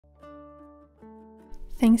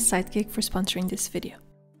Thanks Sidekick for sponsoring this video.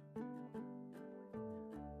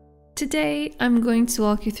 Today, I'm going to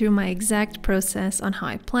walk you through my exact process on how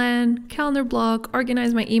I plan, calendar block,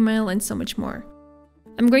 organize my email, and so much more.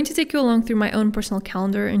 I'm going to take you along through my own personal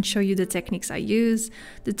calendar and show you the techniques I use,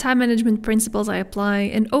 the time management principles I apply,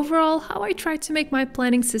 and overall how I try to make my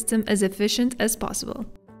planning system as efficient as possible.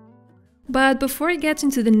 But before I get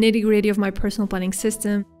into the nitty-gritty of my personal planning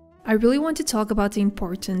system, I really want to talk about the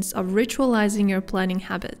importance of ritualizing your planning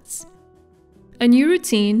habits. A new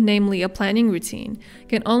routine, namely a planning routine,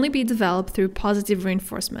 can only be developed through positive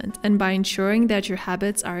reinforcement and by ensuring that your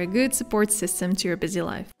habits are a good support system to your busy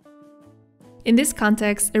life. In this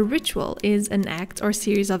context, a ritual is an act or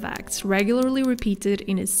series of acts regularly repeated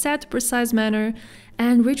in a set, precise manner,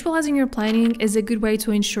 and ritualizing your planning is a good way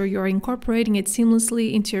to ensure you're incorporating it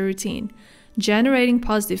seamlessly into your routine, generating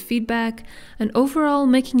positive feedback, and overall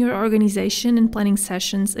making your organization and planning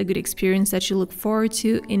sessions a good experience that you look forward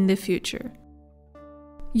to in the future.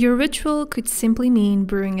 Your ritual could simply mean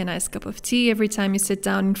brewing a nice cup of tea every time you sit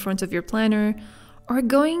down in front of your planner, or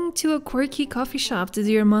going to a quirky coffee shop to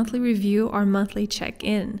do your monthly review or monthly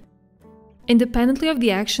check-in. Independently of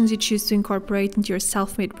the actions you choose to incorporate into your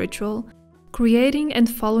self-made ritual, creating and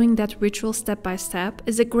following that ritual step by step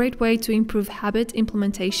is a great way to improve habit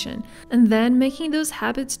implementation and then making those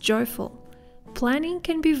habits joyful. Planning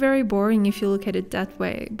can be very boring if you look at it that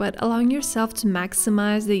way, but allowing yourself to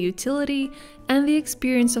maximize the utility and the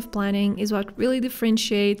experience of planning is what really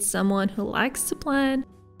differentiates someone who likes to plan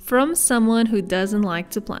from someone who doesn't like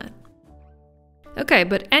to plan. Okay,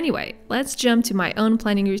 but anyway, let's jump to my own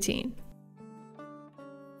planning routine.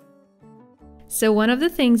 So one of the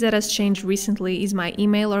things that has changed recently is my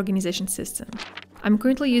email organization system. I'm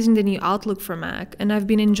currently using the new Outlook for Mac, and I've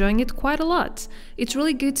been enjoying it quite a lot. It's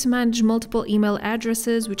really good to manage multiple email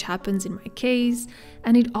addresses, which happens in my case,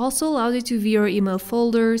 and it also allows you to view your email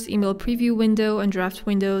folders, email preview window and draft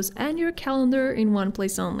windows, and your calendar in one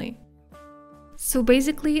place only. So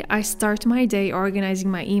basically, I start my day organizing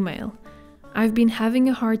my email. I've been having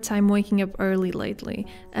a hard time waking up early lately,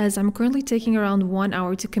 as I'm currently taking around 1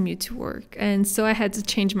 hour to commute to work, and so I had to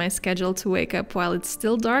change my schedule to wake up while it's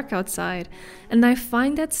still dark outside, and I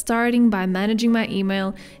find that starting by managing my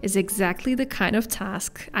email is exactly the kind of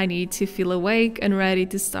task I need to feel awake and ready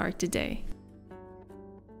to start the day.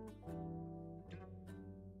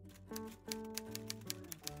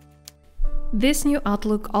 This new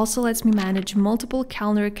Outlook also lets me manage multiple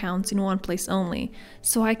calendar accounts in one place only,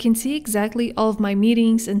 so I can see exactly all of my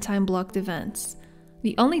meetings and time-blocked events.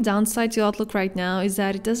 The only downside to Outlook right now is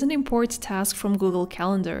that it doesn't import tasks from Google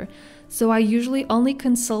Calendar, so I usually only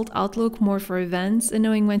consult Outlook more for events and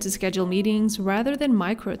knowing when to schedule meetings rather than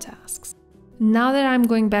micro tasks. Now that I'm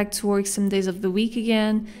going back to work some days of the week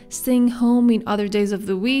again, staying home in other days of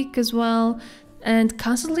the week as well, and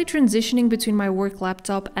constantly transitioning between my work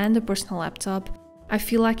laptop and the personal laptop, I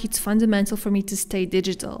feel like it's fundamental for me to stay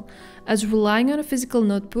digital, as relying on a physical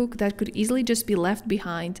notebook that could easily just be left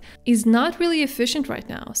behind is not really efficient right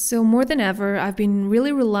now. So more than ever, I've been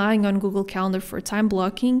really relying on Google Calendar for time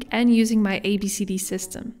blocking and using my ABCD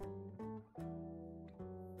system.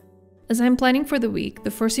 As I'm planning for the week, the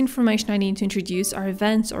first information I need to introduce are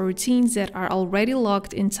events or routines that are already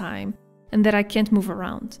locked in time and that I can't move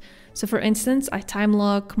around. So for instance, I time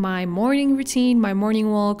lock my morning routine, my morning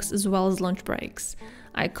walks, as well as lunch breaks.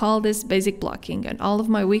 I call this basic blocking, and all of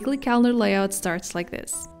my weekly calendar layout starts like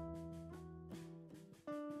this.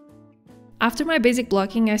 After my basic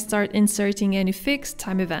blocking, I start inserting any fixed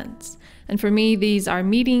time events. And for me, these are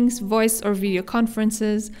meetings, voice or video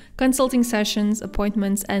conferences, consulting sessions,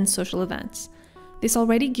 appointments, and social events. This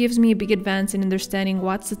already gives me a big advance in understanding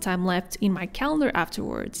what's the time left in my calendar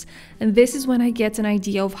afterwards, and this is when I get an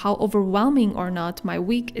idea of how overwhelming or not my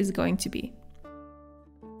week is going to be.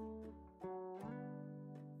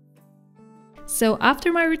 So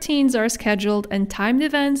after my routines are scheduled and timed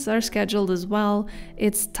events are scheduled as well,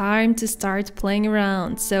 it's time to start playing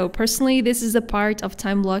around. So personally, this is the part of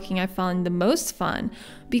time blocking I found the most fun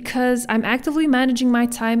because I'm actively managing my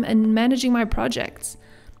time and managing my projects.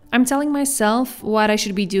 I'm telling myself what I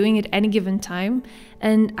should be doing at any given time,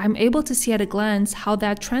 and I'm able to see at a glance how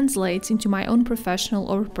that translates into my own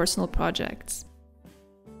professional or personal projects.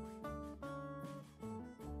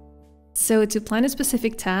 So to plan a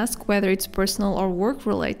specific task, whether it's personal or work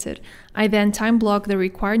related, I then time block the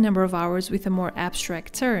required number of hours with a more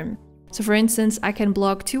abstract term. So for instance, I can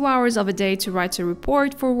block 2 hours of a day to write a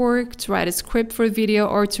report for work, to write a script for a video,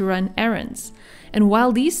 or to run errands. And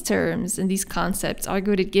while these terms and these concepts are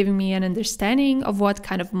good at giving me an understanding of what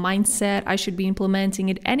kind of mindset I should be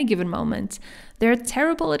implementing at any given moment, they're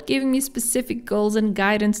terrible at giving me specific goals and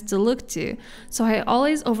guidance to look to. So I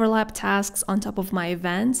always overlap tasks on top of my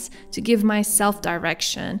events to give myself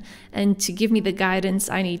direction and to give me the guidance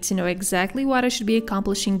I need to know exactly what I should be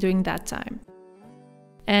accomplishing during that time.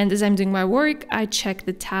 And as I'm doing my work, I check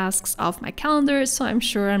the tasks off my calendar so I'm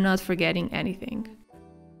sure I'm not forgetting anything.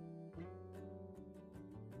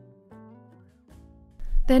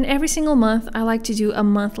 Then every single month, I like to do a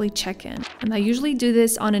monthly check-in, and I usually do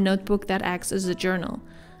this on a notebook that acts as a journal.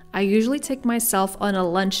 I usually take myself on a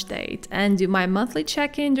lunch date and do my monthly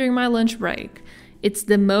check-in during my lunch break. It's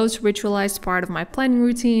the most ritualized part of my planning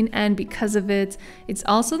routine, and because of it, it's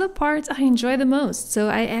also the part I enjoy the most. So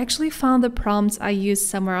I actually found the prompts I used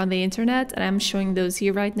somewhere on the internet, and I'm showing those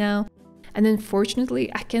here right now. And unfortunately,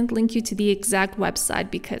 I can't link you to the exact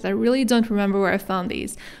website because I really don't remember where I found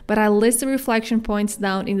these, but I list the reflection points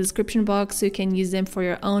down in the description box so you can use them for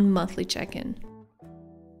your own monthly check-in.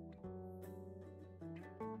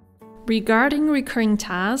 Regarding recurring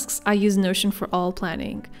tasks, I use Notion for all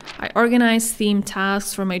planning. I organize themed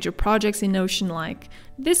tasks for major projects in Notion like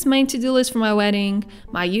this main to-do list for my wedding,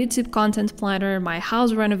 my YouTube content planner, my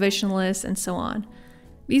house renovation list, and so on.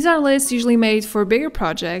 These are lists usually made for bigger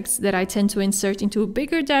projects that I tend to insert into a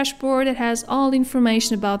bigger dashboard that has all the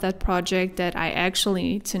information about that project that I actually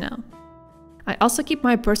need to know. I also keep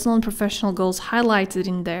my personal and professional goals highlighted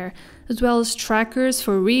in there, as well as trackers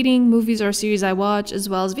for reading, movies or series I watch, as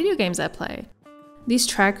well as video games I play. These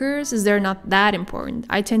trackers, as they're not that important,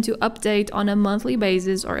 I tend to update on a monthly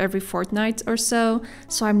basis or every fortnight or so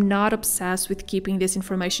I'm not obsessed with keeping this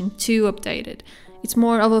information too updated. It's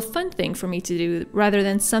more of a fun thing for me to do rather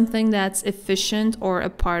than something that's efficient or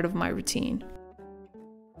a part of my routine.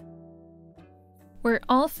 We're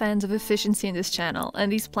all fans of efficiency in this channel,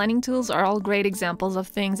 and these planning tools are all great examples of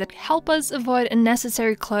things that help us avoid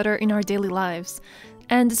unnecessary clutter in our daily lives.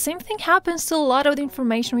 And the same thing happens to a lot of the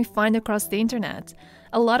information we find across the internet.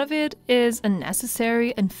 A lot of it is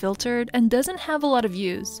unnecessary, unfiltered, and doesn't have a lot of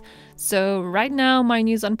use. So right now, my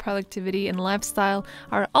news on productivity and lifestyle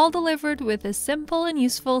are all delivered with a simple and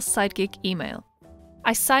useful Sidekick email.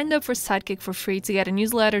 I signed up for Sidekick for free to get a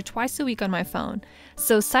newsletter twice a week on my phone.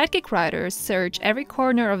 So Sidekick writers search every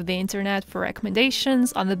corner of the internet for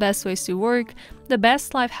recommendations on the best ways to work, the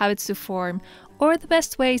best life habits to form, or the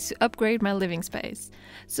best ways to upgrade my living space.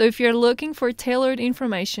 So if you're looking for tailored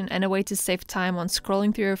information and a way to save time on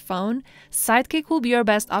scrolling through your phone, Sidekick will be your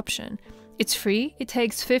best option. It's free, it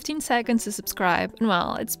takes 15 seconds to subscribe, and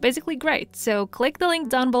well, it's basically great. So click the link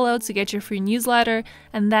down below to get your free newsletter,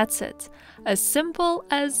 and that's it. As simple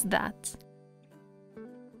as that.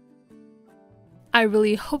 I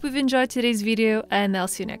really hope you've enjoyed today's video, and I'll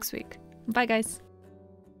see you next week. Bye guys!